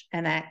research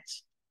and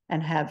act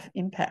and have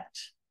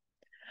impact.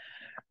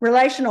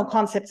 Relational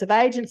concepts of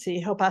agency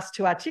help us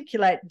to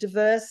articulate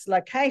diverse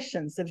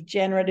locations of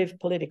generative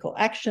political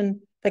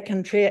action that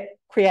can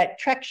create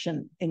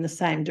traction in the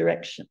same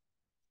direction.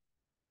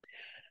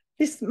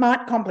 This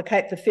might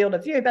complicate the field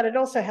of view, but it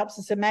also helps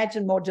us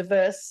imagine more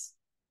diverse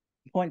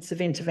points of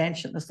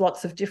intervention. There's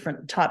lots of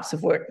different types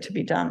of work to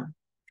be done.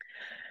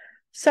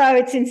 So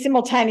it's in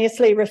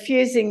simultaneously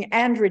refusing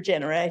and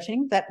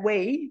regenerating that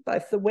we,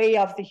 both the we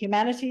of the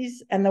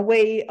humanities and the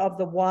we of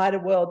the wider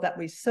world that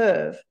we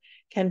serve,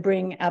 can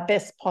bring our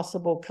best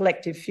possible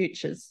collective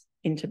futures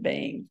into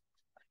being.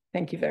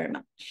 Thank you very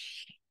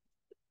much.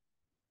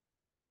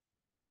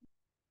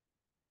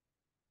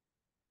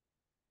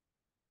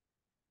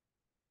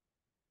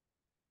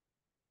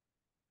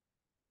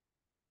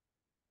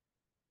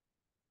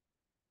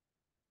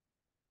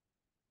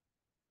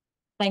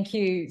 Thank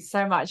you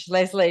so much,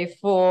 Lesley,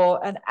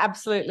 for an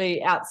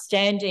absolutely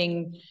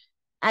outstanding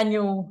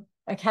annual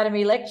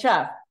Academy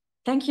lecture.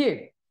 Thank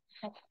you.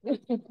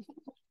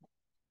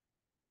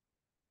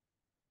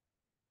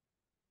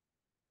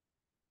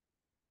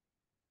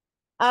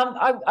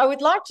 I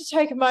would like to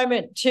take a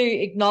moment to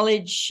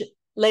acknowledge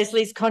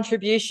Lesley's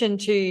contribution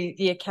to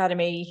the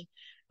Academy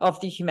of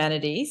the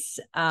Humanities.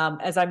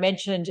 As I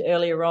mentioned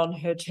earlier on,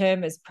 her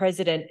term as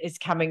president is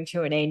coming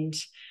to an end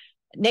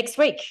next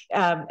week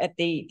at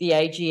the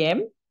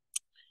AGM.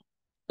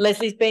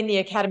 Lesley's been the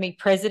Academy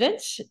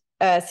president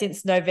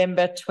since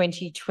November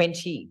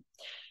 2020.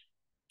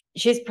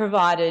 She's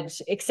provided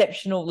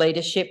exceptional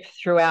leadership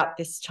throughout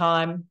this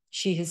time.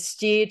 She has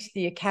steered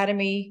the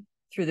Academy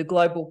through the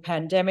global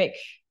pandemic,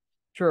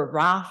 through a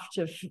raft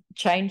of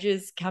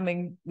changes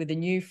coming with a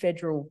new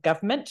federal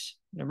government,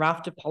 and a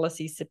raft of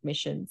policy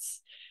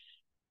submissions.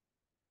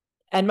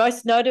 And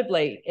most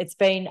notably, it's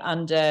been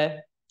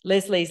under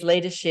Lesley's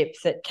leadership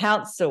that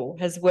Council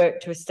has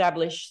worked to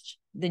establish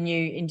the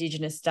new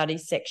Indigenous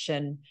Studies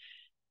section,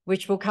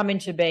 which will come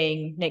into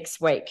being next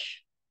week.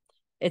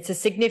 It's a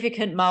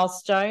significant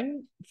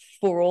milestone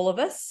for all of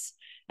us,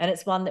 and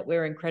it's one that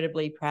we're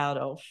incredibly proud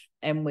of,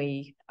 and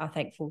we are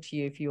thankful to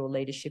you for your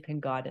leadership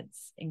and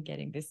guidance in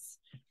getting this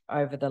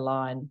over the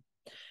line.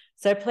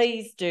 So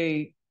please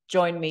do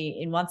join me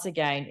in once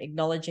again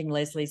acknowledging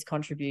Lesley's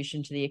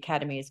contribution to the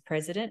Academy as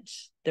president.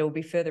 There will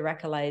be further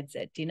accolades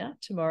at dinner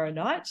tomorrow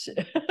night,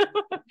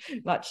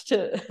 much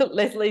to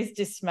Lesley's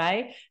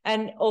dismay,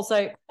 and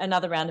also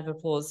another round of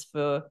applause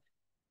for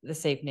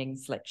this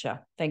evening's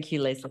lecture. Thank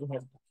you, Lesley.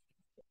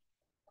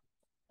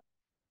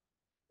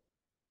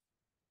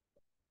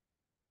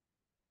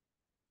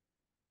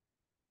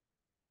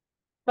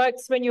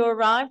 Folks, when you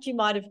arrived, you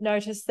might have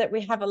noticed that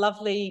we have a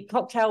lovely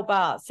cocktail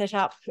bar set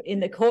up in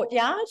the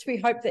courtyard. We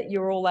hope that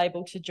you're all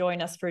able to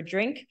join us for a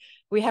drink.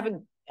 We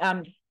haven't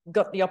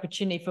got the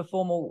opportunity for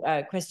formal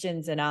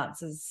questions and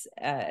answers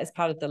as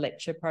part of the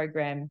lecture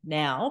program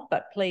now,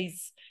 but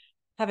please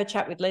have a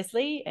chat with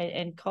Lesley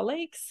and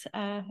colleagues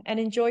and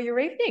enjoy your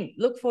evening.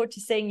 Look forward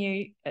to seeing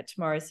you at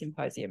tomorrow's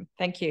symposium.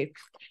 Thank you.